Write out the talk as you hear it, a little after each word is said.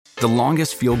The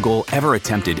longest field goal ever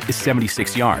attempted is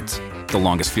 76 yards. The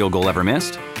longest field goal ever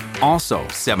missed? Also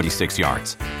 76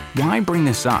 yards. Why bring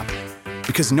this up?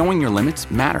 Because knowing your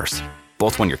limits matters,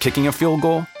 both when you're kicking a field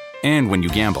goal and when you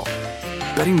gamble.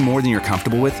 Betting more than you're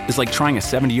comfortable with is like trying a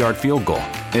 70-yard field goal.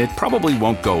 It probably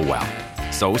won't go well.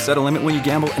 So set a limit when you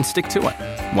gamble and stick to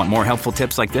it. Want more helpful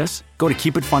tips like this? Go to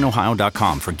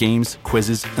keepitfunohio.com for games,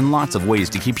 quizzes, and lots of ways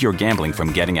to keep your gambling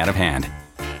from getting out of hand.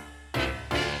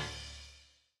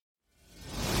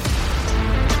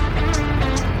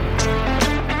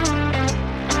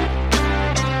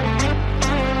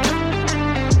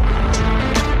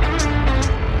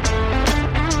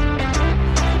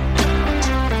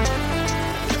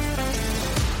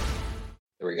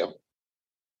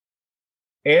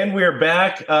 And we're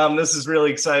back. This is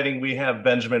really exciting. We have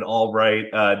Benjamin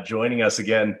Allbright joining us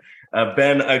again.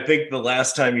 Ben, I think the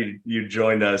last time you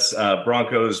joined us,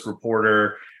 Broncos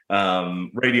reporter,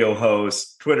 radio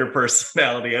host, Twitter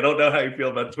personality. I don't know how you feel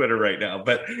about Twitter right now,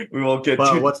 but we won't get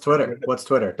to what's Twitter? What's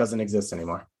Twitter? It doesn't exist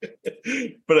anymore.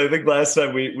 But I think last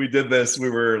time we did this, we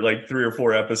were like 3 or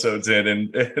 4 episodes in,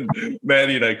 and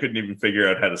Maddie and I couldn't even figure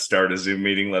out how to start a Zoom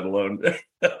meeting, let alone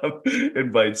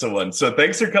invite someone. So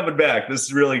thanks for coming back. This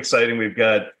is really exciting. We've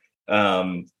got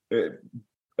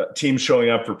teams showing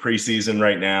up for preseason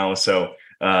right now. So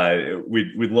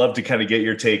we'd love to kind of get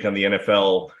your take on the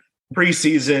NFL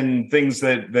preseason, things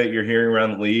that you're hearing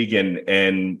around the league,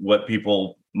 and what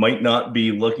people might not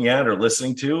be looking at or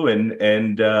listening to,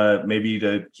 and maybe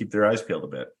to keep their eyes peeled a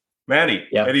bit. Maddie,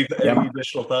 any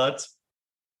additional thoughts?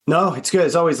 No, it's good.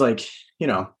 It's always like,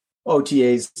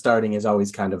 OTAs starting is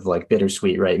always kind of like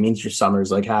bittersweet, right? It means your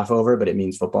summer's like half over, but it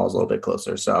means football's a little bit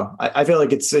closer. So I feel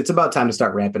like it's about time to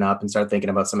start ramping up and start thinking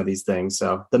about some of these things.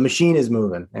 So the machine is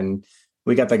moving, and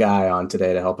we got the guy on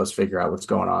today to help us figure out what's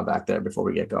going on back there before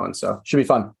we get going. So should be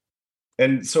fun.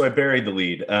 And so I buried the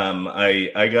lead.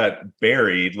 I got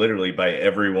buried literally by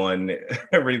everyone,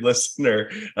 every listener,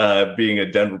 being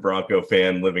a Denver Bronco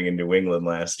fan living in New England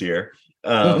last year.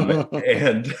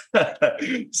 And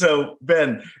so,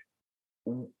 Ben,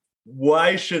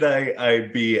 why should I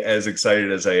be as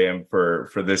excited as I am for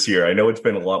this year? I know it's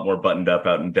been a lot more buttoned up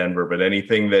out in Denver, but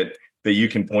anything that you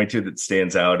can point to that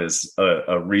stands out as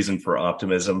a reason for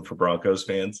optimism for Broncos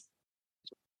fans?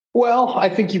 Well, I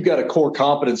think you've got a core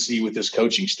competency with this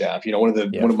coaching staff. One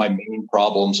of my main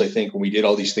problems, I think, when we did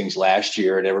all these things last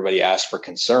year and everybody asked for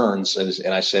concerns,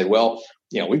 and I said, well,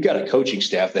 we've got a coaching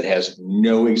staff that has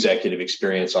no executive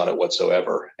experience on it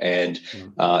whatsoever. And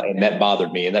that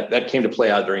bothered me. And that came to play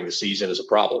out during the season as a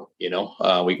problem.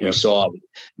 We saw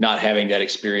not having that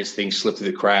experience, things slip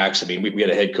through the cracks. I mean, we had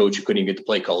a head coach who couldn't even get the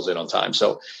play calls in on time.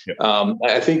 So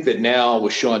I think that now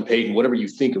with Sean Payton, whatever you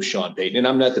think of Sean Payton, and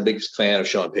I'm not the biggest fan of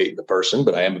Sean Payton, the person,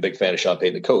 but I am a big fan of Sean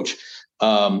Payton, the coach.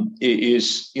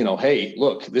 Hey,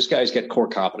 look, this guy's got core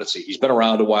competency. He's been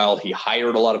around a while. He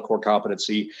hired a lot of core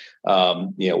competency.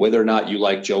 Whether or not you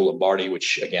like Joe Lombardi,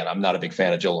 which again, I'm not a big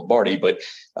fan of Joe Lombardi, but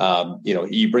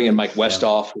you bring in Mike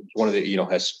Westhoff, who's one of the,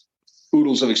 has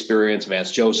oodles of experience.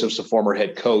 Vance Joseph's a former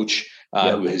head coach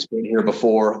who has been here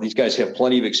before. These guys have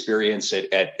plenty of experience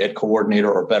at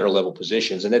coordinator or better level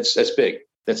positions. And that's big.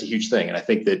 That's a huge thing. And I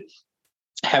think that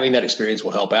having that experience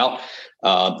will help out.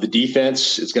 The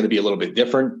defense is going to be a little bit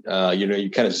different. You're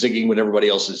kind of zigging when everybody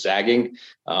else is zagging.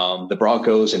 The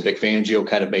Broncos and Vic Fangio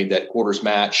kind of made that quarters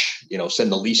match,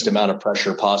 send the least amount of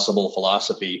pressure possible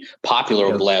philosophy popular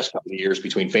over the last couple of years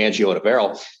between Fangio and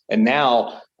Averill. And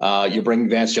now you're bringing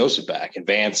Vance Joseph back. And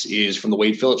Vance is from the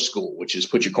Wade Phillips school, which is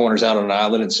put your corners out on an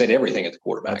island and send everything at the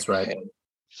quarterback. That's right.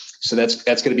 So that's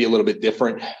going to be a little bit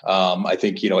different. I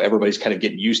think, everybody's kind of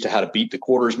getting used to how to beat the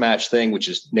quarters match thing, which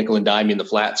is nickel and dime in the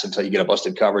flats until you get a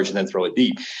busted coverage and then throw it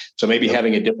deep. So maybe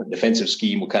having a different defensive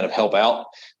scheme will kind of help out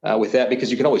with that,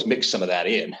 because you can always mix some of that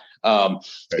in.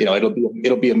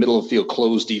 It'll be a middle of field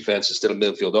closed defense instead of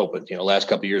middle field open. Last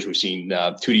couple of years we've seen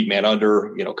 2 deep man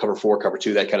under, cover 4, cover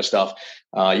 2, that kind of stuff.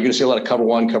 You're going to see a lot of cover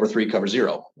 1, cover 3, cover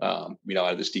 0, out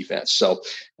of this defense. So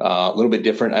a little bit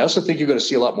different. I also think you're going to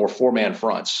see a lot more 4-man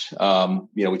fronts.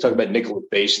 We talk about nickel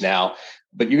base now,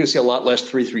 but you're going to see a lot less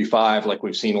 3-3-5 like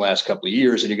we've seen the last couple of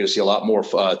years, and you're going to see a lot more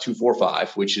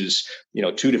 2-4-5, which is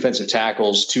 2 defensive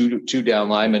tackles, two down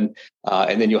linemen,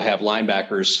 and then you'll have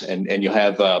linebackers, and you'll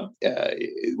have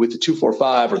with the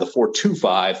 2-4-5 or the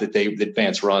 4-2-5 that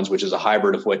Vance runs, which is a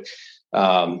hybrid of what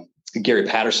Gary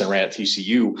Patterson ran at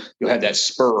TCU, you'll have that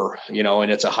spur,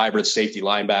 and it's a hybrid safety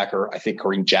linebacker. I think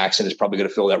Kareem Jackson is probably going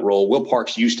to fill that role. Will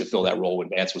Parks used to fill that role when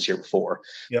Vance was here before.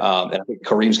 Yep. And I think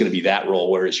Kareem's going to be that role,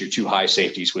 whereas your two high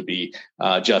safeties would be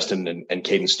Justin and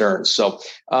Caden Stearns. So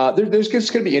there's going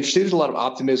to be interesting. There's a lot of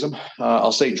optimism.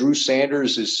 I'll say Drew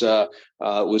Sanders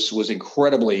was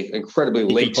incredibly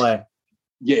late.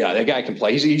 Yeah, that guy can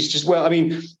play. He's just, well, I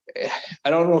mean, I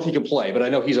don't know if he can play, but I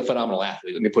know he's a phenomenal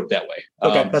athlete. Let me put it that way.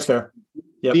 Okay, that's fair.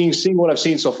 Yep. Seeing what I've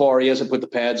seen so far, he hasn't put the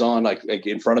pads on like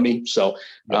in front of me. So,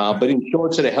 but in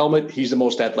shorts and a helmet, he's the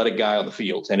most athletic guy on the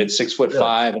field. And at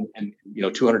 6'5" and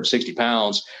 260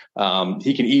 pounds,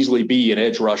 he can easily be an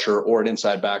edge rusher or an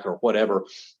inside backer or whatever.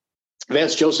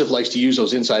 Vance Joseph likes to use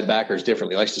those inside backers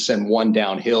differently. He likes to send one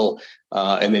downhill,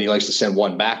 and then he likes to send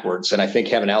one backwards. And I think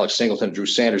having Alex Singleton and Drew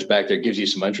Sanders back there gives you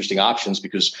some interesting options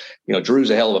because, Drew's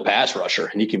a hell of a pass rusher,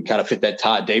 and he can kind of fit that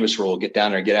Todd Davis role, get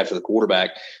down there and get after the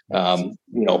quarterback.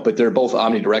 But they're both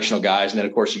omnidirectional guys. And then,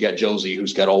 of course, you got Josie,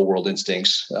 who's got all world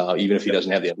instincts, even if he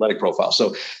doesn't have the athletic profile.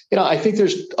 So, I think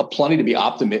there's plenty to be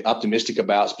optimistic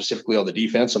about, specifically on the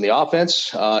defense. On the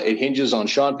offense, it hinges on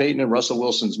Sean Payton and Russell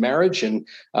Wilson's marriage and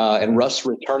Russ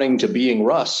returning to being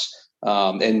Russ.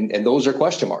 And those are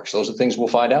question marks. Those are things we'll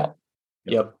find out.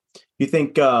 Yep. You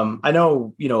think, I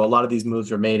know, a lot of these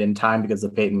moves were made in time because the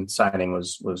Payton signing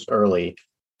was early.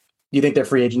 Do you think their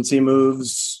free agency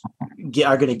moves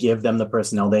are going to give them the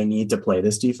personnel they need to play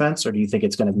this defense? Or do you think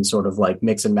it's going to be sort of like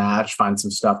mix and match, find some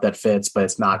stuff that fits, but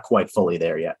it's not quite fully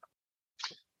there yet?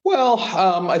 Well,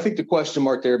 I think the question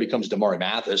mark there becomes Damari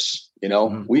Mathis. We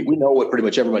know what pretty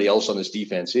much everybody else on this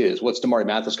defense is. What's Damari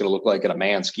Mathis going to look like in a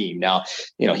man scheme? Now,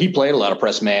 he played a lot of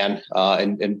press man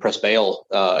and press bail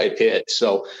at Pitt.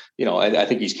 So, I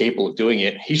think he's capable of doing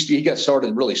it. He got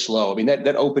started really slow. I mean,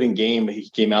 that opening game he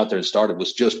came out there and started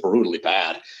was just brutally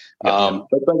bad.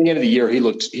 But by the end of the year, he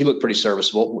looked pretty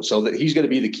serviceable. So that he's going to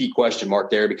be the key question mark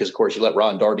there because, of course, you let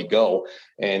Ron Darby go,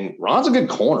 and Ron's a good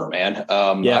corner, man.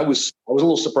 I was a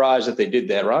little surprised that they did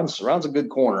that. Ron's a good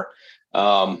corner,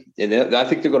 and I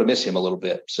think they're going to miss him a little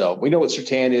bit. So we know what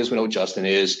Surtain is, we know what Justin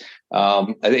is.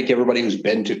 I think everybody who's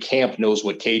been to camp knows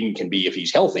what Caden can be if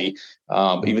he's healthy,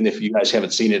 even if you guys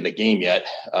haven't seen it in the game yet.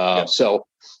 So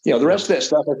the rest of that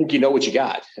stuff, I think what you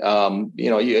got.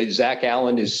 Zach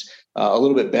Allen is a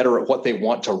little bit better at what they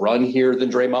want to run here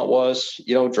than Draymond was.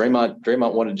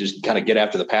 Draymond wanted to just kind of get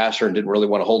after the passer and didn't really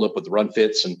want to hold up with the run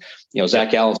fits. And,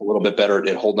 Zach Allen's a little bit better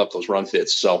at holding up those run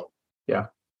fits. So, yeah.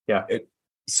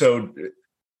 So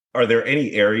are there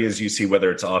any areas you see, whether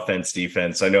it's offense,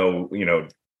 defense? I know,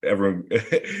 everyone,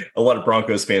 a lot of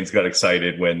Broncos fans got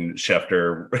excited when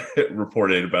Schefter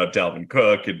reported about Dalvin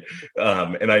Cook, and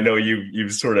I know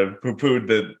you've sort of poo-pooed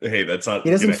that. Hey, that's not. He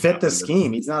doesn't fit the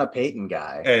scheme. He's not a Peyton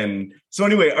guy. And so,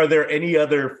 anyway, are there any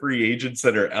other free agents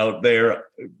that are out there,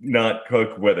 not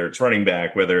Cook, whether it's running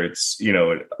back, whether it's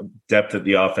depth at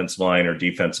the offensive line or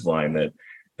defensive line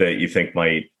that you think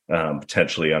might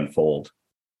potentially unfold?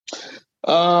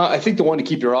 I think the one to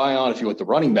keep your eye on if you want the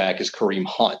running back is Kareem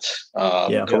Hunt.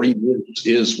 Kareem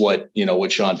is what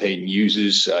Sean Payton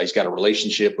uses. He's got a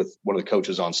relationship with one of the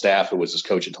coaches on staff who was his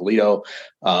coach in Toledo.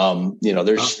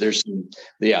 There's some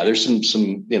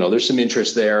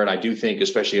interest there. And I do think,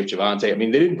 especially if Javonte, I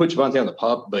mean, they didn't put Javonte on the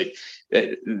pup, but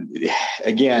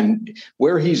again,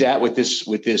 where he's at with this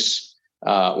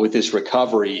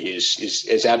recovery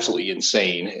is absolutely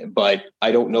insane, but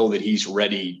I don't know that he's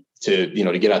ready to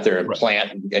get out there and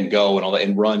plant and go and all that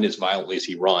and run as violently as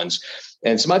he runs.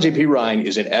 And Samaje Perine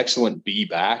is an excellent B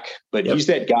back, but he's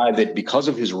that guy that because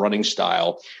of his running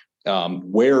style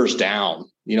wears down.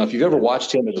 If you've ever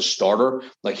watched him as a starter,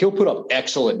 like he'll put up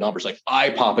excellent numbers, like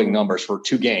eye-popping numbers for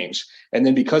 2 games. And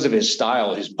then because of his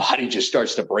style, his body just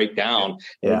starts to break down.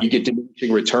 And you get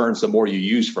diminishing returns the more you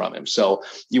use from him. So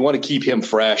you want to keep him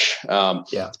fresh.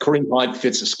 Kareem Hunt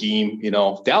fits the scheme.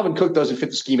 Dalvin Cook doesn't fit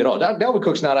the scheme at all. Dalvin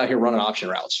Cook's not out here running option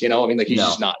routes. He's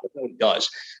just not. That's what he does.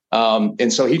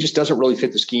 And so he just doesn't really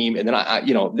fit the scheme. And then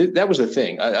that was the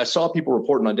thing. I saw people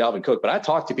reporting on Dalvin Cook, but I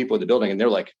talked to people in the building and they're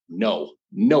like, no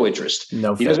interest. He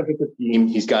doesn't fit the scheme.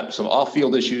 He's got some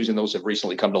off-field issues, and those have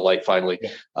recently come to light finally.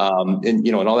 And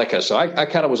all that kind of stuff. So I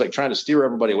kind of was like trying to steer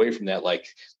everybody away from that. Like,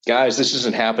 guys, this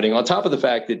isn't happening. On top of the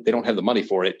fact that they don't have the money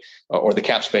for it or the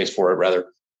cap space for it, rather.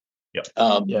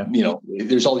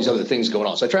 There's all these other things going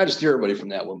on. So I tried to steer everybody from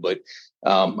that one, but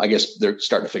I guess they're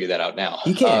starting to figure that out now.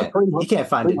 He can't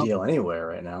find a deal anywhere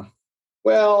right now.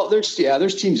 Well, there's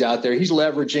teams out there. He's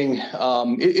leveraging.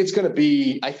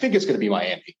 I think it's going to be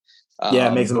Miami.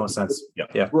 It makes the most sense.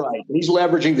 Yeah. Right. He's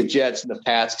leveraging the Jets and the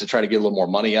Pats to try to get a little more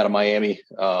money out of Miami.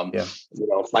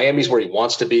 Miami's where he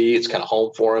wants to be. It's kind of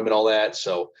home for him and all that.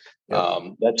 So,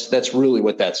 That's really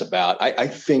what that's about. I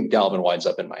think Dalvin winds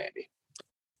up in Miami.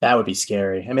 That would be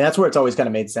scary. I mean, that's where it's always kind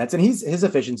of made sense. And his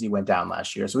efficiency went down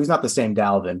last year, so he's not the same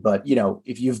Dalvin. But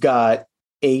if you've got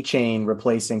A-Chain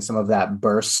replacing some of that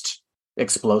burst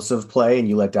explosive play, and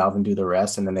you let Dalvin do the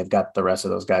rest, and then they've got the rest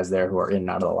of those guys there who are in and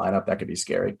out of the lineup, that could be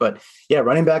scary. But yeah,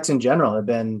 running backs in general have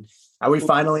been. Are we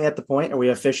finally at the point? Are we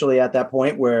officially at that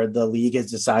point where the league has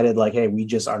decided, like, hey, we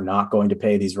just are not going to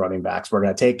pay these running backs. We're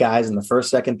going to take guys in the first,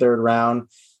 second, third round,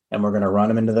 and we're going to run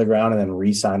them into the ground and then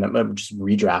re-sign them, just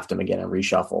redraft them again and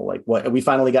reshuffle. Like, what? Have we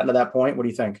finally gotten to that point? What do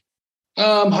you think?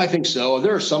 I think so.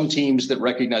 There are some teams that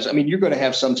recognize. I mean, you're going to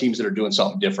have some teams that are doing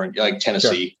something different, like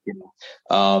Tennessee.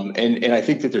 Sure. And I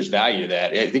think that there's value to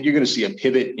that. I think you're going to see a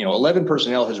pivot. 11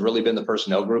 personnel has really been the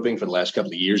personnel grouping for the last couple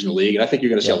of years in the league, and I think you're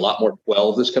going to see a lot more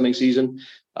 12 this coming season.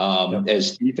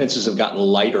 As defenses have gotten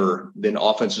lighter, then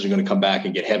offenses are going to come back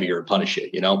and get heavier and punish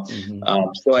it.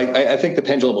 So I think the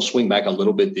pendulum will swing back a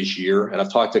little bit this year. And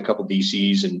I've talked to a couple of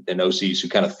DCs and OCs who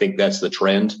kind of think that's the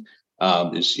trend.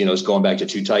 Is going back to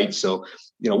too tight. So,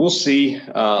 we'll see.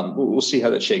 We'll see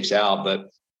how that shakes out. But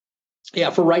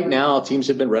yeah, for right now, teams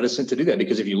have been reticent to do that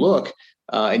because if you look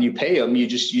and you pay them, you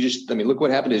just, look what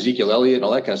happened to Ezekiel Elliott and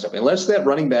all that kind of stuff. Unless that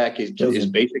running back is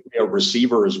basically a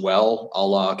receiver as well, a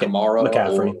la Kamara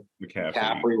or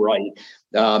McCaffrey,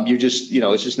 right? You just,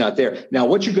 it's just not there. Now,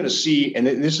 what you're going to see, and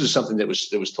this is something that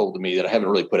was told to me that I haven't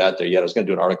really put out there yet. I was going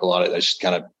to do an article on it. I just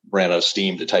kind of ran out of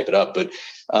steam to type it up, but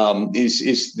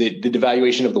is the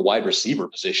devaluation of the wide receiver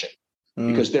position.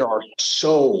 Because there are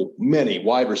so many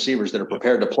wide receivers that are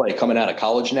prepared to play coming out of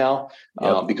college now,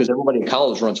 because everybody in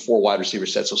college runs 4 wide receiver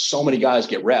sets. So many guys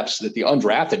get reps that the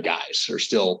undrafted guys are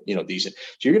still, decent.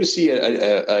 So you're going to see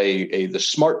the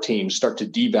smart teams start to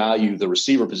devalue the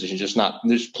receiver position, just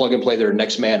plug and play their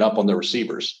next man up on the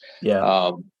receivers.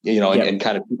 And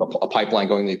kind of keep a pipeline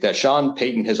going like that. Sean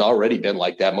Payton has already been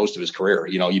like that most of his career.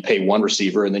 You pay one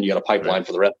receiver and then you got a pipeline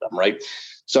for the rest of them, right?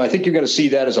 So I think you're going to see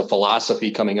that as a philosophy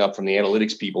coming up from the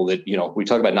analytics people that, we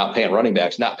talk about not paying running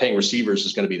backs, not paying receivers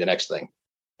is going to be the next thing.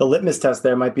 The litmus test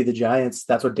there might be the Giants.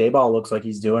 That's what Dayball looks like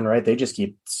he's doing, right? They just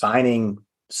keep signing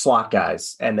slot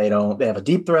guys and they have a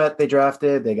deep threat they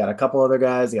drafted. They got a couple other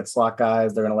guys. They got slot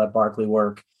guys. They're going to let Barkley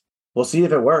work. We'll see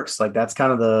if it works. Like that's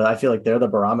kind of I feel like they're the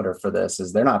barometer for this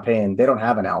is they're not paying. They don't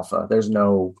have an alpha. There's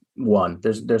no one.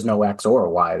 There's no X or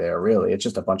Y there really. It's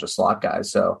just a bunch of slot guys.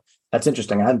 So that's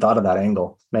interesting. I hadn't thought of that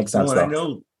angle. Makes sense.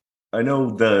 Well, I know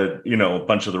a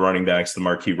bunch of the running backs, the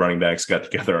marquee running backs got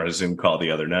together on a Zoom call the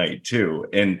other night too.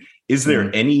 And is there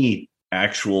any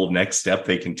actual next step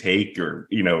they can take or,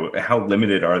 how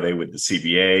limited are they with the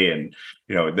CBA? And,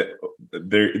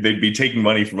 they'd be taking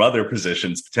money from other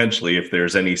positions potentially if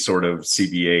there's any sort of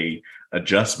CBA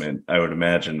adjustment, I would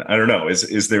imagine. I don't know.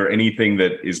 Is there anything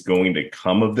that is going to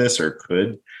come of this or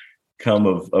could come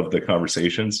of the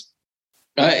conversations?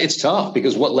 It's tough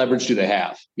because what leverage do they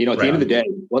have? At the end of the day,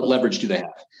 what leverage do they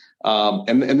have?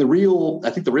 And I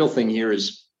think the real thing here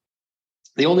is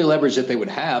the only leverage that they would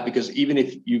have, because even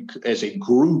if you as a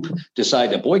group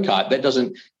decide to boycott, that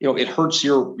doesn't, it hurts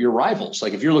your rivals.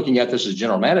 Like if you're looking at this as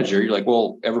general manager, you're like,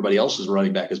 well, everybody else's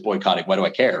running back is boycotting. Why do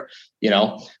I care?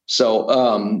 So,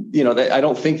 I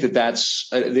don't think that's,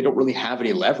 they don't really have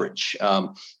any leverage.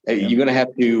 You're going to have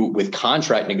to, with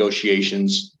contract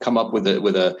negotiations, come up with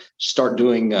start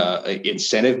doing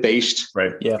incentive based,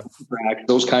 right? Yeah.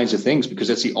 Those kinds of things, because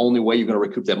that's the only way you're going to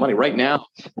recoup that money. Right now,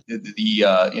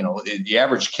 the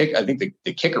average kick, I think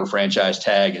the kicker franchise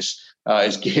tag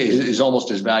is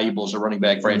almost as valuable as a running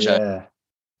back franchise. Yeah.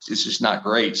 It's just not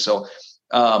great. So,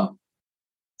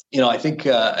 I think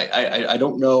I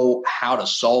don't know how to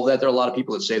solve that. There are a lot of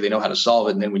people that say they know how to solve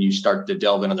it. And then when you start to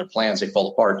delve into their plans, they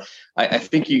fall apart. I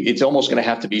think it's almost going to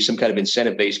have to be some kind of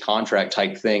incentive-based contract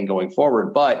type thing going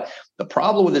forward. But the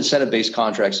problem with incentive-based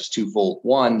contracts is twofold.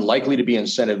 One, likely to be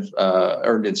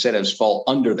earned incentives fall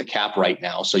under the cap right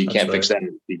now. So you can't fix that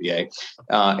in the CBA.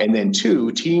 And then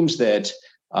two, teams that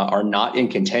are not in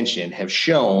contention have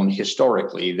shown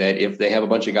historically that if they have a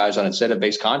bunch of guys on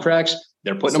incentive-based contracts,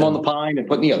 they're putting them on the pine and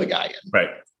putting the other guy in. Right.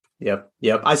 Yep.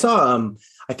 I saw,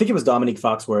 I think it was Dominique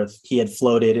Foxworth. He had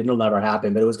floated, it'll never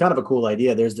happen, but it was kind of a cool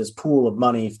idea. There's this pool of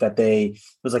money that it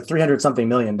was like $300-something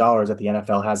million that the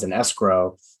NFL has in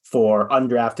escrow for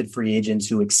undrafted free agents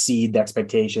who exceed the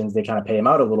expectations. They kind of pay him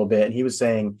out a little bit. And he was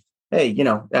saying, hey,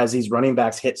 as these running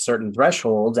backs hit certain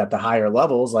thresholds at the higher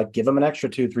levels, like give them an extra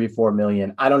 2, 3, 4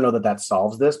 million. I don't know that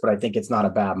solves this, but I think it's not a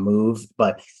bad move.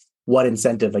 But what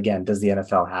incentive, again, does the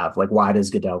NFL have? Like, why does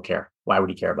Goodell care? Why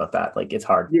would he care about that? Like, it's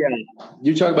hard. Yeah.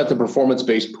 You talk about the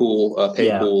performance-based pool,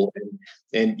 pool.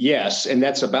 And yes, and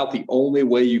that's about the only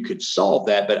way you could solve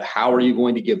that. But how are you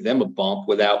going to give them a bump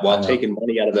while taking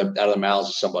money out of the mouths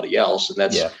of somebody else? And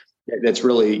that's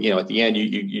really, at the end,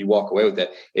 you walk away with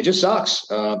that. It just sucks.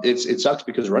 It sucks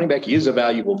because running back is a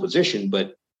valuable position,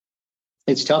 but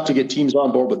it's tough to get teams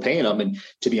on board with paying them. And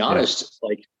to be honest,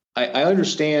 I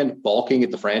understand balking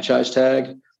at the franchise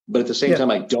tag, but at the same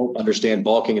time, I don't understand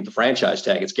balking at the franchise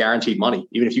tag. It's guaranteed money.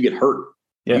 Even if you get hurt,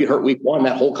 you get hurt week one,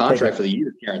 that whole contract for the year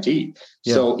is guaranteed.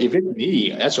 Yeah. So if it's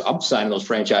me, I'm signing those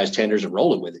franchise tenders and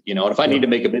rolling with it, and if I need to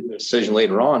make a business decision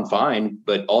later on, fine,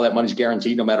 but all that money's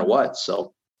guaranteed no matter what.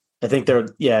 So I think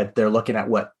they're looking at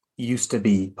what used to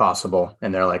be possible,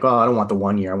 and they're like, oh, I don't want the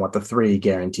 1 year, I want the 3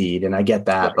 guaranteed. And I get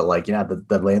that, but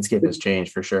the landscape has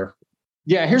changed for sure.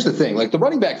 Yeah, here's the thing. The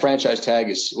running back franchise tag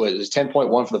is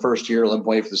 10.1 for the first year,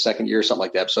 11.8 for the second year, something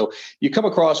like that. So you come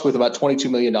across with about $22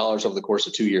 million over the course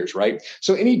of 2 years, right?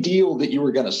 So any deal that you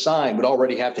were going to sign would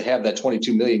already have to have that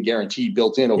 $22 million guarantee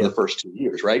built in over the first 2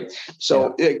 years, right?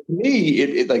 So to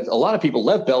me, a lot of people,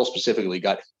 Lev Bell specifically,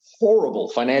 got horrible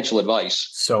financial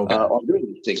advice on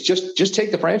doing these things. Just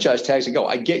take the franchise tags and go.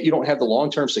 I get you don't have the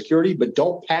long-term security, but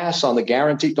don't pass on the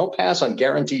guarantee. Don't pass on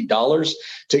guaranteed dollars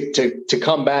to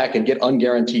come back and get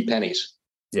unguaranteed pennies.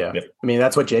 Yeah. I mean,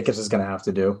 that's what Jacobs is going to have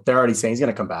to do. They're already saying he's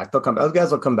going to come back. Those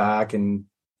guys will come back, and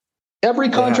every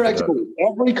contract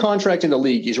in the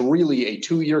league is really a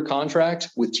 2-year contract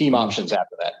with team options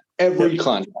after that. Every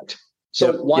contract.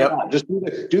 So why not just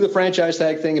do the franchise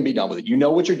tag thing and be done with it? You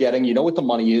know what you're getting. You know what the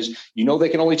money is. You know they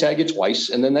can only tag you twice,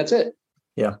 and then that's it.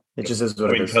 Yeah, it just is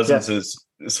what it is. Cousins has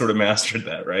sort of mastered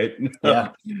that, right? Yeah,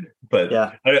 but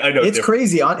I know it's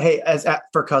crazy.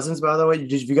 For Cousins, by the way,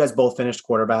 did you guys both finished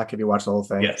quarterback? Have you watched the whole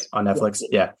thing? Yes. On Netflix?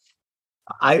 Yeah.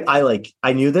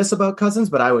 I knew this about Cousins,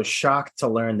 but I was shocked to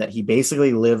learn that he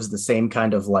basically lives the same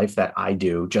kind of life that I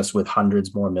do, just with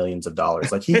hundreds more millions of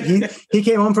dollars. Like he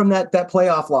came home from that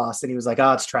playoff loss, and he was like,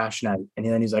 "Oh, it's trash night." And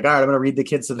then he's like, "All right, I'm going to read the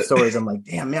kids to the stories." I'm like,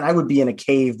 "Damn, man, I would be in a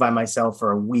cave by myself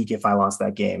for a week if I lost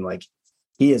that game." Like,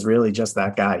 he is really just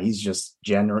that guy. He's just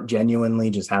genuinely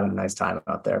just having a nice time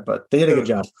out there. But they did a good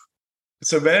job.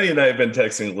 So Maddie and I have been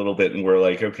texting a little bit, and we're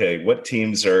like, okay, what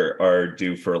teams are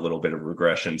due for a little bit of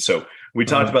regression? So we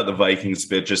talked about the Vikings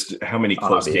bit, just how many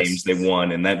close games they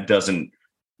won, and that doesn't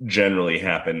generally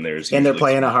happen. They're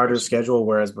playing a harder schedule,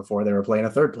 whereas before they were playing a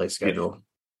third place schedule.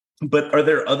 Yeah. But are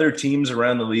there other teams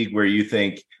around the league where you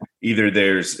think either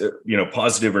there's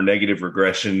positive or negative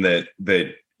regression that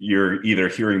you're either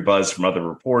hearing buzz from other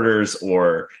reporters,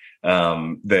 or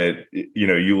that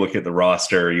you look at the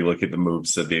roster, you look at the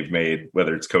moves that they've made,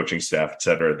 whether it's coaching staff, et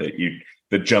cetera,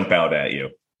 that jump out at you?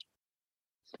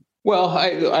 Well,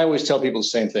 I always tell people the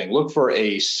same thing. Look for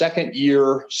a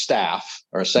second-year staff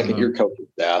or a second-year coaching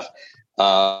staff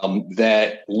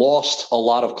that lost a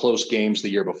lot of close games the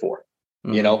year before,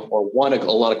 or won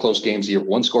a lot of close games the year,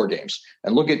 one-score games.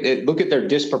 And look at their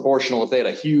disproportional. If they had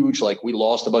a huge, we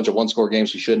lost a bunch of one-score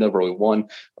games we shouldn't have, or we won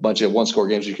a bunch of one-score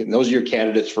games we couldn't. Those are your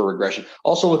candidates for regression.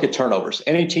 Also, look at turnovers.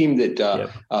 Any team that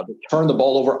turned the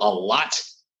ball over a lot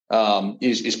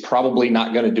is probably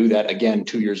not going to do that again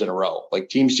 2 years in a row.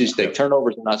 Teams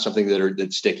turnovers are not something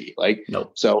that's sticky.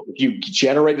 Nope. So if you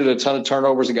generated a ton of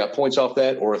turnovers and got points off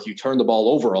that, or if you turn the ball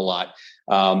over a lot,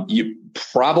 you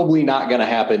probably not going to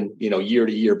happen, year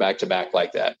to year, back to back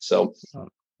like that. So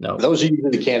no, those are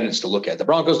usually the candidates to look at. The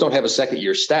Broncos don't have a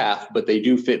second-year staff, but they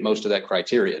do fit most of that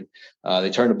criterion. They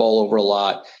turn the ball over a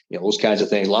lot, those kinds of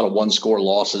things. A lot of one-score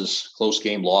losses, close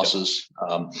game losses,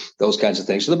 those kinds of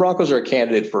things. So the Broncos are a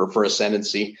candidate for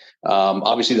ascendancy.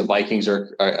 Obviously, the Vikings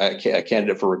are a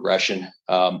candidate for regression.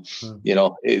 The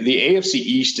AFC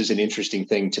East is an interesting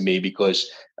thing to me because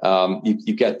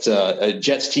you've got a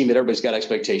Jets team that everybody's got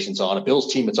expectations on, a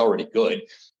Bills team that's already good.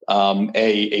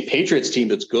 A Patriots team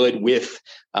that's good with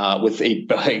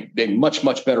a much,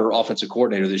 much better offensive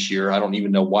coordinator this year. I don't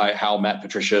even know how Matt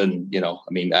Patricia and,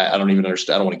 I don't even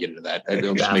understand. I don't want to get into that.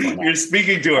 You're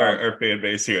speaking to our fan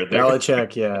base here.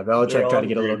 Belichick tried to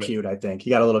get a little cute, I think. He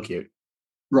got a little cute.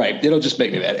 Right. It'll just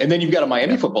make me mad. And then you've got a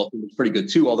Miami football team that's pretty good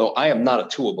too, although I am not a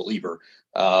Tua believer.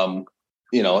 And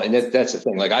that's the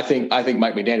thing. I think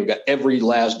Mike McDaniel got every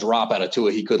last drop out of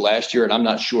Tua he could last year, and I'm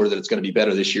not sure that it's going to be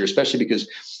better this year, especially because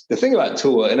the thing about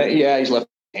Tua, and he's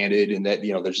left-handed, and that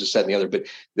there's this, that, and the other. But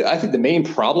I think the main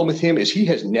problem with him is he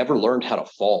has never learned how to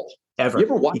fall. Ever.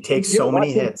 He takes so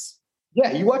many hits.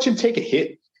 Yeah, you watch him take a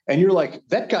hit, and you're like,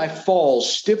 that guy falls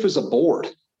stiff as a board.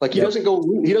 He doesn't go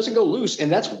loose,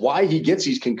 and that's why he gets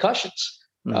these concussions.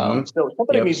 So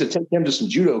somebody needs to take him to some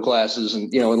judo classes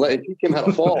and teach him how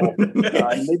to fall.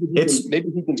 Maybe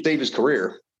he can save his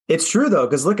career. It's true, though,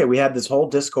 because we had this whole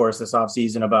discourse this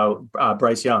offseason about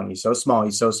Bryce Young. He's so small.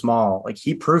 He's so small. Like,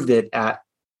 he proved it at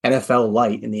NFL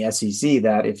Light in the SEC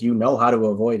that if you know how to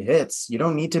avoid hits, you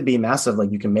don't need to be massive.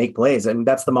 Like, you can make plays. I mean,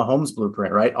 that's the Mahomes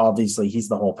blueprint, right? Obviously, he's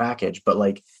the whole package. But,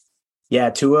 like, yeah,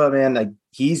 Tua, man, like,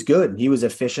 he's good. He was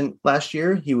efficient last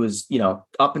year. He was,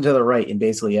 up and to the right in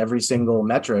basically every single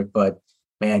metric. But,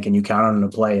 man, can you count on him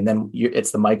to play? And then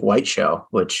it's the Mike White show,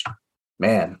 which,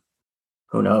 man,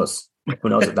 who knows? Who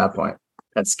knows at that point?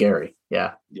 That's scary.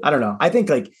 Yeah. I don't know. I think,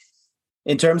 like,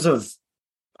 in terms of,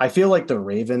 I feel like the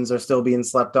Ravens are still being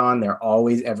slept on. They're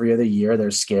always, every other year, they're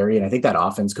scary. And I think that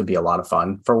offense could be a lot of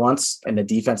fun for once. And the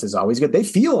defense is always good. They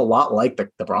feel a lot like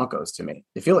the Broncos to me.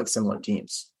 They feel like similar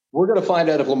teams. We're going to find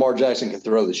out if Lamar Jackson can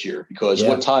throw this year, because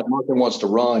what Todd Monken wants to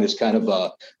run is kind of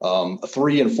a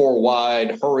 3 and 4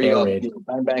 wide, hurry up,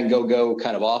 bang, bang, go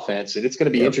kind of offense. And it's going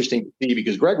to be interesting to see,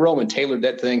 because Greg Roman tailored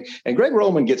that thing. And Greg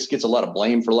Roman gets a lot of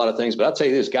blame for a lot of things. But I'll tell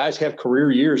you this, guys have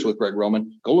career years with Greg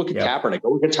Roman. Go look at Kaepernick. Go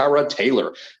look at Tyrod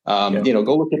Taylor. Go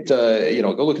look at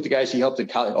the guys he helped at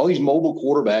college. All these mobile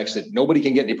quarterbacks that nobody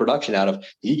can get any production out of,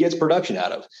 he gets production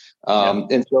out of.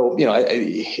 And so,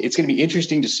 it's going to be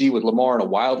interesting to see with Lamar in a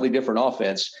wildly different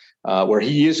offense, where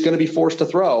he is going to be forced to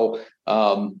throw,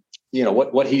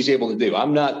 what he's able to do.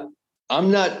 I'm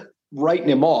not writing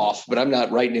him off, but I'm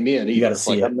not writing him in either. You gotta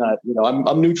see it. I'm not,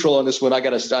 I'm neutral on this one. I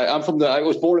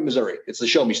was born in Missouri. It's the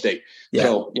show me state. Yeah.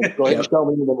 So go ahead and show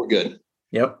me, and then we're good.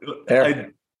 Yep.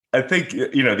 I think,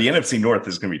 the NFC North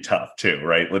is going to be tough too,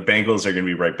 right? The Bengals are going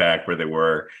to be right back where they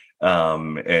were.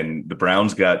 And the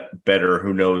Browns got better.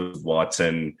 Who knows,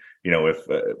 Watson, if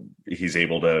he's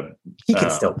able to. He can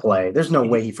still play. There's no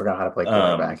way he forgot how to play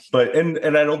quarterback. But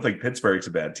I don't think Pittsburgh's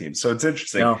a bad team. So it's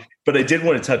interesting. No. But I did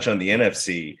want to touch on the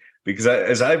NFC, because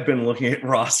as I've been looking at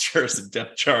rosters and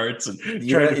depth charts and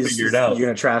trying to figure it out. You're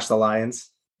going to trash the Lions?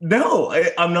 No,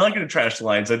 I'm not going to trash the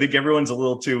Lions. I think everyone's a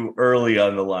little too early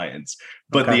on the Lions.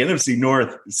 But the NFC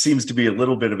North seems to be a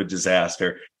little bit of a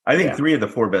disaster. I think 3 of the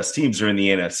 4 best teams are in the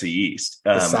NFC East.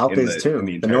 The South is too.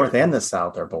 The North and the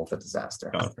South are both a disaster.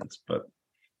 Conference, but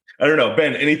I don't know.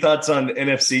 Ben, any thoughts on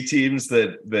NFC teams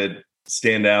that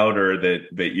stand out, or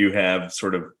that you have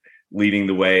sort of leading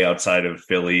the way outside of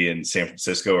Philly and San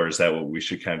Francisco, or is that what we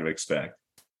should kind of expect?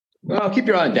 Well, keep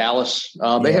your eye on Dallas.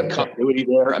 They have continuity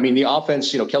there. I mean, the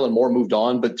offense, Kellen Moore moved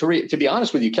on, but to be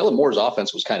honest with you, Kellen Moore's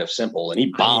offense was kind of simple, and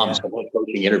he bombs the head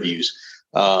coaching interviews.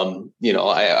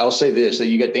 I'll say this, that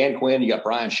you got Dan Quinn, you got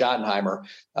Brian Schottenheimer.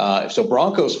 So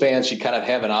Broncos fans should kind of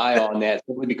have an eye on that,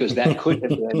 simply because that could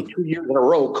have been 2 years in a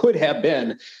row, could have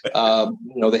been,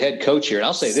 the head coach here. And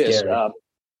I'll say this,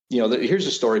 here's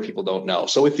a story people don't know.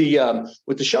 So with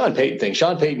the Sean Payton thing,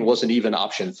 Sean Payton wasn't even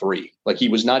option 3. Like, he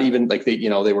was not even, like, they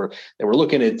were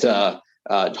looking at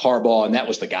Harbaugh, and that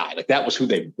was the guy. Like, that was who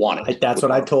they wanted. That's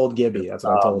what I told Gibby. That's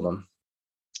what I told them.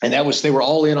 And they were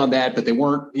all in on that, but they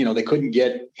weren't, they couldn't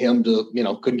get him to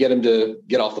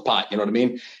get off the pot. You know what I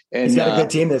mean? And he's got a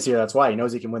good team this year. That's why he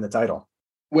knows he can win the title.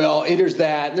 Well, there's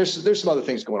that. There's some other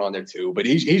things going on there too. But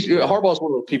Harbaugh's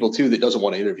one of those people too that doesn't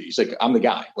want to interview. He's like, I'm the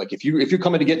guy. Like, if you're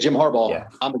coming to get Jim Harbaugh,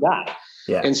 I'm the guy.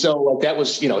 Yeah. And so, like, that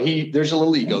was, there's a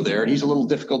little ego there, and he's a little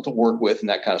difficult to work with and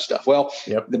that kind of stuff. Well,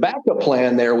 the backup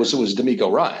plan there was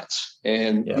DeMeco Ryans,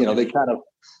 and they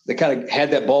kind of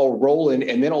had that ball rolling,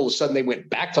 and then all of a sudden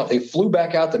they flew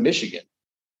back out to Michigan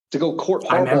to go court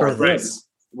Harbaugh. I remember this.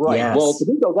 Right. Yes. Well,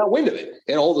 DeMeco got wind of it,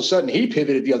 and all of a sudden he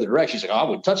pivoted the other direction. He's like, I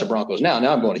wouldn't touch the Broncos now.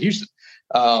 Now I'm going to Houston.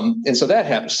 And so that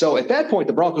happened. So at that point,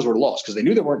 the Broncos were lost, because they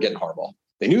knew they weren't getting Harbaugh.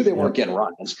 They knew they weren't getting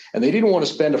Ryans, and they didn't want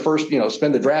to spend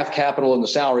the draft capital and the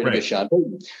salary to get Sean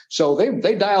Payton. So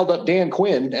they dialed up Dan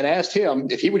Quinn and asked him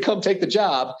if he would come take the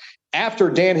job after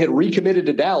Dan had recommitted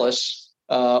to Dallas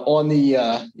and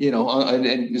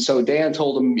so Dan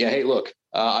told him, hey, look,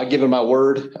 I give him my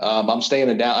word. I'm staying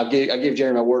in Dallas. I gave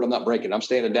Jerry my word. I'm not breaking. I'm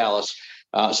staying in Dallas.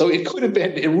 So it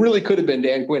really could have been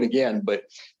Dan Quinn again, but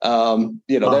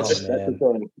that's the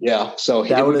thing. Yeah. So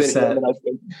it would have been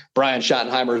Brian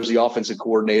Schottenheimer is the offensive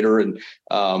coordinator, and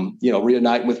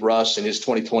reuniting with Russ in his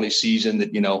 2020 season that,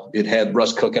 it had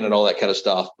Russ cooking and all that kind of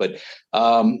stuff. But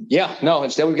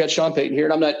instead we've got Sean Payton here,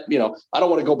 and I'm not, I don't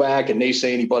want to go back and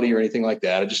naysay anybody or anything like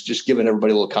that. I just giving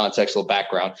everybody a little context, a little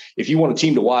background. If you want a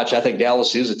team to watch, I think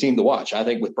Dallas is a team to watch. I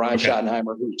think with Brian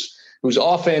Schottenheimer, whose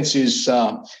offense is,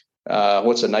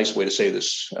 what's a nice way to say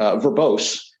this?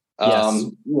 Verbose. Yes.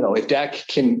 If Dak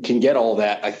can get all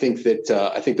that, I think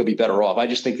they'll be better off. I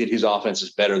just think that his offense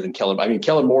is better than Kellen. I mean,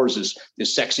 Kellen Moore's is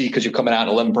sexy because you're coming out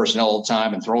 11 personnel all the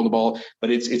time and throwing the ball, but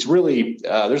it's really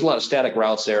there's a lot of static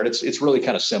routes there, and it's really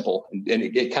kind of simple, and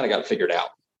it kind of got figured out.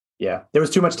 Yeah, there was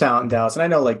too much talent in Dallas. And I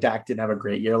know like Dak didn't have a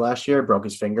great year last year, broke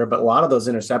his finger, but a lot of those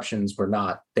interceptions were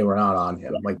not on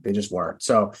him. Like they just weren't.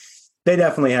 So they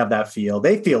definitely have that feel.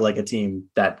 They feel like a team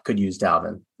that could use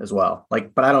Dalvin as well.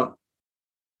 Like, but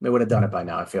they would have done it by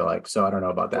now, I feel like. So I don't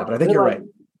know about that, but I think you're right.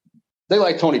 They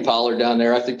like Tony Pollard down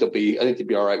there. I think they'll be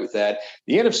all right with that.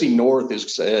 The NFC North is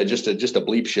just a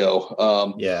bleep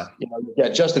show. You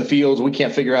got Justin Fields. We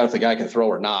can't figure out if the guy can throw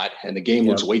or not, and the game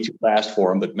looks way too fast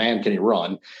for him. But man, can he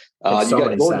run? You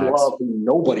got Jordan Love, who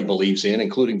nobody believes in,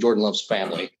 including Jordan Love's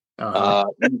family.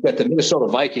 You've got the Minnesota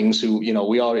Vikings, who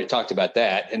we already talked about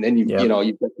that, and then you've got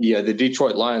the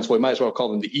Detroit Lions. Well, we might as well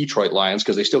call them the Detroit Lions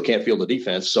because they still can't field the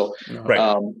defense. So,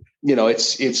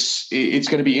 it's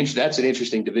going to be interesting. That's an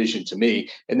interesting division to me.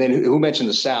 And then who mentioned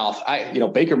the South?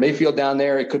 Baker Mayfield down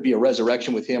there. It could be a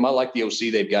resurrection with him. I like the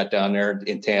OC they've got down there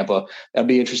in Tampa. That'd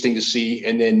be interesting to see.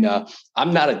 And then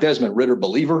I'm not a Desmond Ridder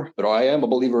believer, but I am a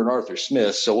believer in Arthur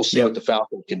Smith. So we'll see what the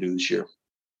Falcons can do this year.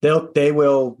 They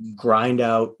will grind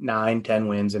out 9-10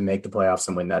 wins and make the playoffs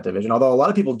and win that division. Although a lot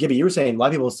of people, Gibby, you were saying a lot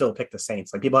of people still pick the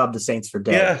Saints. Like people have the Saints for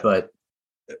dead, but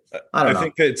I don't know. I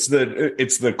think it's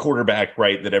the quarterback,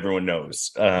 right, that everyone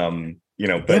knows. But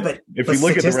if you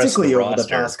look at the rest of the over roster, the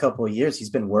past couple of years,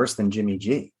 he's been worse than Jimmy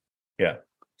G. Yeah.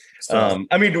 So.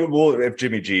 If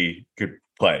Jimmy G could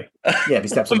play. If he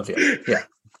steps on the field. Yeah.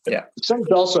 Yeah. The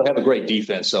Saints also have a great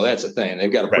defense, so that's the thing.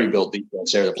 They've got a pre-built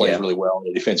defense there that plays really well,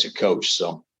 and a defensive coach.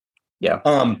 So,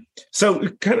 So,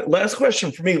 kind of last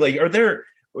question for me: like, are there?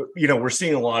 We're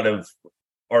seeing a lot of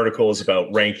articles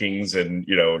about rankings and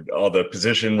all the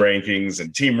position rankings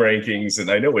and team rankings,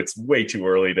 and I know it's way too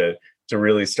early to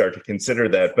really start to consider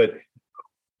that. But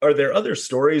are there other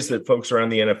stories that folks around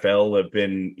the NFL have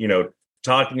been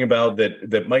talking about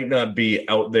that might not be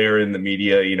out there in the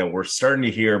media? We're starting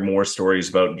to hear more stories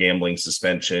about gambling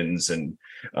suspensions and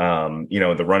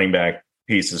the running back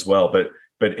piece as well.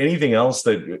 But anything else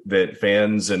that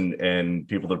fans and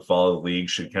people that follow the league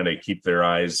should kind of keep their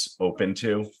eyes open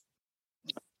to?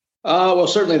 Well,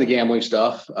 certainly the gambling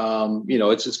stuff.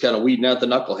 It's kind of weeding out the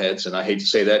knuckleheads, and I hate to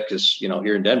say that because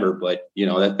here in Denver, but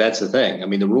that's the thing. I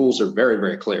mean, the rules are very,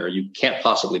 very clear. You can't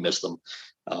possibly miss them.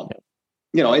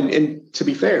 And to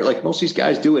be fair, like most of these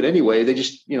guys do it anyway. They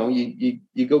just,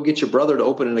 you go get your brother to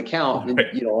open an account, and,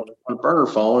 on a burner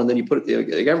phone, and then you put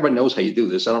it. Like, everybody knows how you do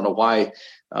this. I don't know why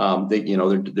they're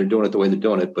doing it the way they're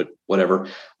doing it, but whatever.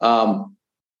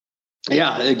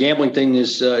 The gambling thing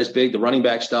is big. The running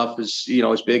back stuff is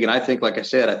big, and I think, like I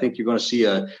said, I think you're going to see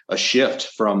a shift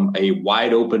from a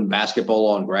wide open basketball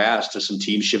on grass to some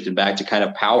teams shifting back to kind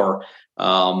of power.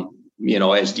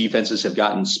 As defenses have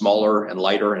gotten smaller and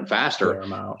lighter and faster,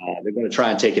 they're going to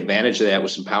try and take advantage of that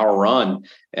with some power run.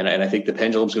 And I think the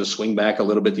pendulum's going to swing back a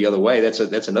little bit the other way. That's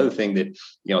another thing that,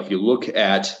 if you look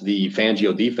at the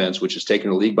Fangio defense, which has taken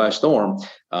the league by storm,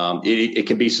 it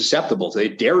can be susceptible.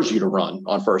 It dares you to run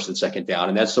on first and second down.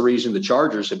 And that's the reason the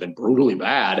Chargers have been brutally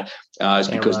bad is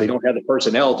because they don't have the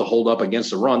personnel to hold up against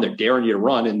the run. They're daring you to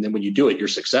run. And then when you do it, you're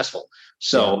successful.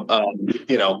 So,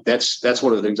 that's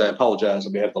one of the things. I apologize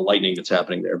on behalf of the lightning that's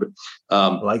happening there, but I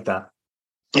like that.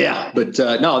 Yeah, but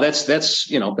no, that's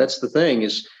the thing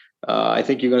is, I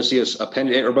think you're going to see a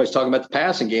pendulum. Everybody's talking about the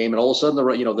passing game, and all of a sudden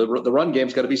the run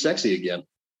game's got to be sexy again.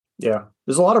 Yeah,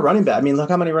 there's a lot of running back. I mean,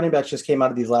 look how many running backs just came out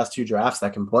of these last two drafts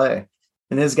that can play.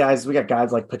 And we got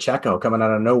guys like Pacheco coming out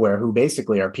of nowhere who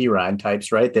basically are P-Ryan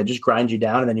types, right? They just grind you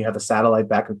down, and then you have a satellite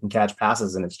back who can catch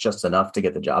passes, and it's just enough to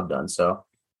get the job done. So,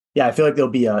 yeah, I feel like it'll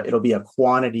be a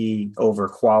quantity over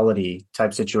quality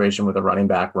type situation with the running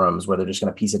back rooms where they're just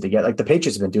going to piece it together. Like the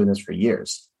Patriots have been doing this for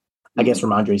years. I guess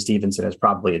Ramondre Stevenson is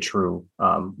probably a true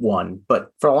one,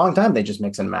 but for a long time they just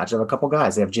mix and match. They have a couple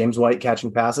guys. They have James White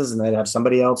catching passes, and they have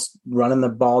somebody else running the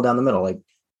ball down the middle. Like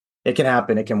it can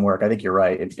happen, it can work. I think you're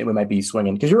right. We might be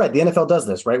swinging because you're right. The NFL does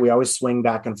this, right? We always swing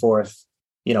back and forth.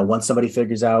 Once somebody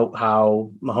figures out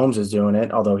how Mahomes is doing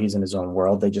it, although he's in his own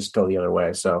world, they just go the other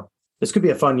way. So this could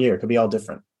be a fun year. It could be all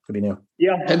different. Could be new.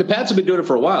 Yeah, and the Pats have been doing it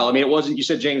for a while. I mean, it wasn't. You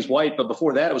said James White, but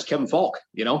before that, it was Kevin Falk.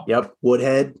 Yep.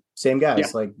 Woodhead, same guys. Yeah.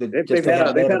 Like they've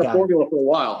had a formula for a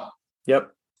while.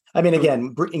 Yep. I mean,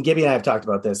 again, and Gibby and I have talked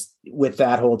about this with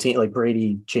that whole team. Like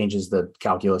Brady changes the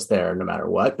calculus there, no matter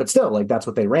what. But still, like that's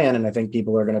what they ran, and I think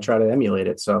people are going to try to emulate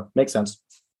it. So makes sense.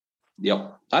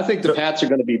 Yep. I think the Pats are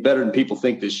going to be better than people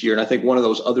think this year. And I think one of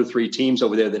those other three teams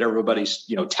over there that everybody's,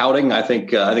 touting, I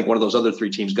think one of those other three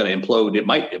teams is going to implode. It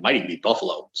might even be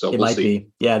Buffalo. So we'll see.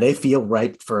 Yeah, they feel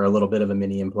ripe for a little bit of a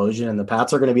mini implosion. And the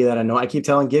Pats are going to be that annoying. I keep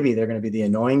telling Gibby, they're going to be the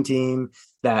annoying team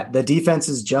that the defense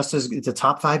is it's a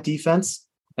top 5 defense,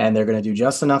 and they're going to do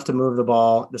just enough to move the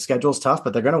ball. The schedule's tough,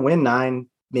 but they're going to win 9,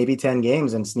 maybe 10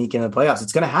 games and sneak in the playoffs.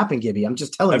 It's going to happen, Gibby. I'm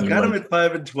just telling you. I've got him at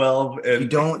 5-12, and you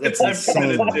don't. It's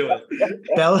insane.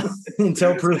 Bell,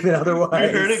 until proven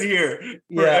otherwise. You heard it here.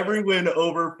 For every win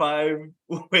over 5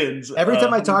 wins, every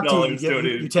time I talk to you,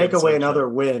 you take away another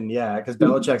win. Yeah, because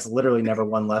Belichick's literally never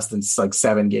won less than like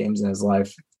 7 games in his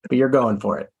life. But you're going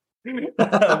for it.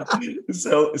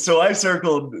 So I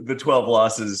circled the 12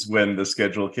 losses when the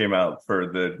schedule came out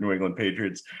for the New England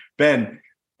Patriots. Ben,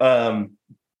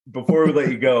 before we let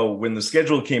you go, when the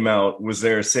schedule came out, was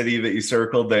there a city that you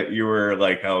circled that you were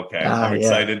like, oh, okay, I'm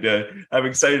excited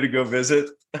to go visit?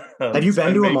 Have you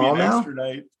been to them all now?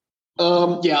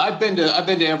 Yeah, I've been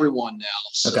to every one now.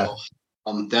 So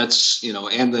that's,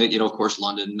 and of course,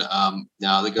 London.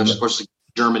 Now that goes, of course,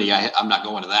 Germany. I'm not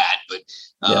going to that, but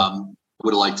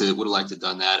would have liked to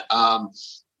done that.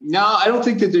 No, I don't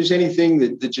think that there's anything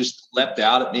that just leapt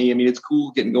out at me. I mean, it's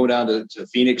cool going down to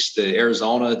Phoenix, to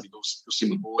Arizona to go see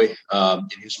my boy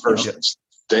in his first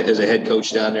as a head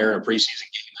coach down there in a preseason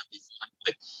game. That'd be fun.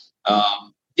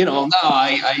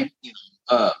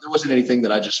 But there wasn't anything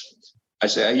that I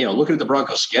said, looking at the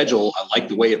Broncos schedule, I like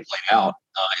the way it played out.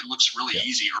 It looks really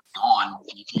easy early on.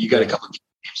 You got a couple of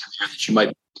games in there that you might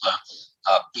be able to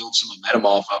build some momentum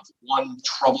off of. One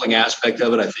troubling aspect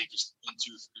of it, I think, is 1,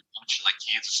 2, 3 punch like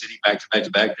Kansas City back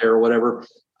to back there or whatever.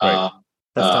 Right.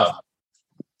 That's tough.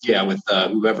 With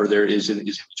whoever there is in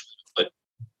between. But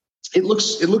it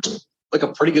looks like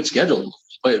a pretty good schedule.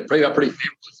 Pretty favorable for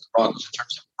the Broncos in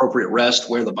terms of appropriate rest,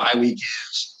 where the bye week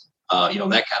is, that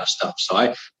kind of stuff. So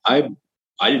I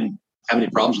didn't have any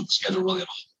problems with the schedule really at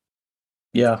all.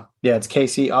 Yeah, it's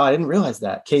KC. Oh, I didn't realize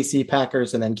that. KC,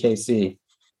 Packers, and then KC.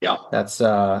 Yeah, that's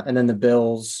and then the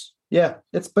Bills. Yeah,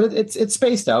 it's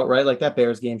spaced out, right? Like that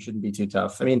Bears game shouldn't be too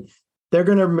tough. I mean, they're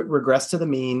going to regress to the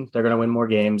mean. They're going to win more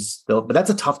games. But that's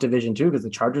a tough division too, because the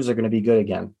Chargers are going to be good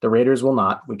again. The Raiders will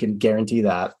not. We can guarantee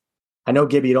that. I know,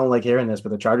 Gibby, you don't like hearing this,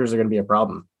 but the Chargers are going to be a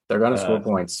problem. They're going to score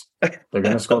points. They're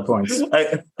going to score points.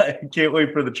 I can't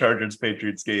wait for the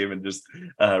Chargers-Patriots game and just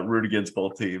root against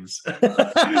both teams.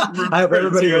 I hope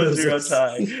everybody loses.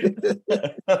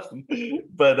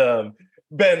 But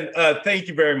Ben, thank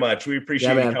you very much. We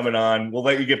appreciate you coming on. We'll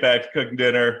let you get back to cooking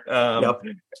dinner.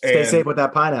 Stay safe with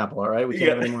that pineapple, all right? We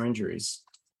can't have any more injuries.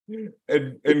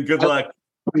 And good luck.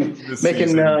 Making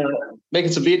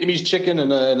some Vietnamese chicken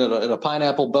and a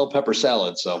pineapple bell pepper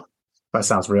salad. So that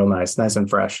sounds real nice and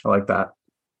fresh. I like that.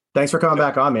 Thanks for coming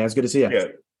back on, man. It's good to see you. Yeah,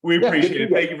 we appreciate it.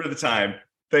 Thank you for the time.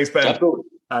 Thanks, Ben. Absolutely.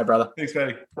 All right, brother. Thanks,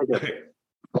 Benny.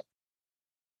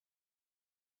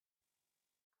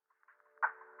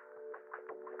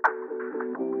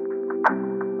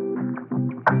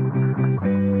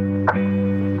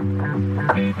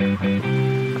 Okay.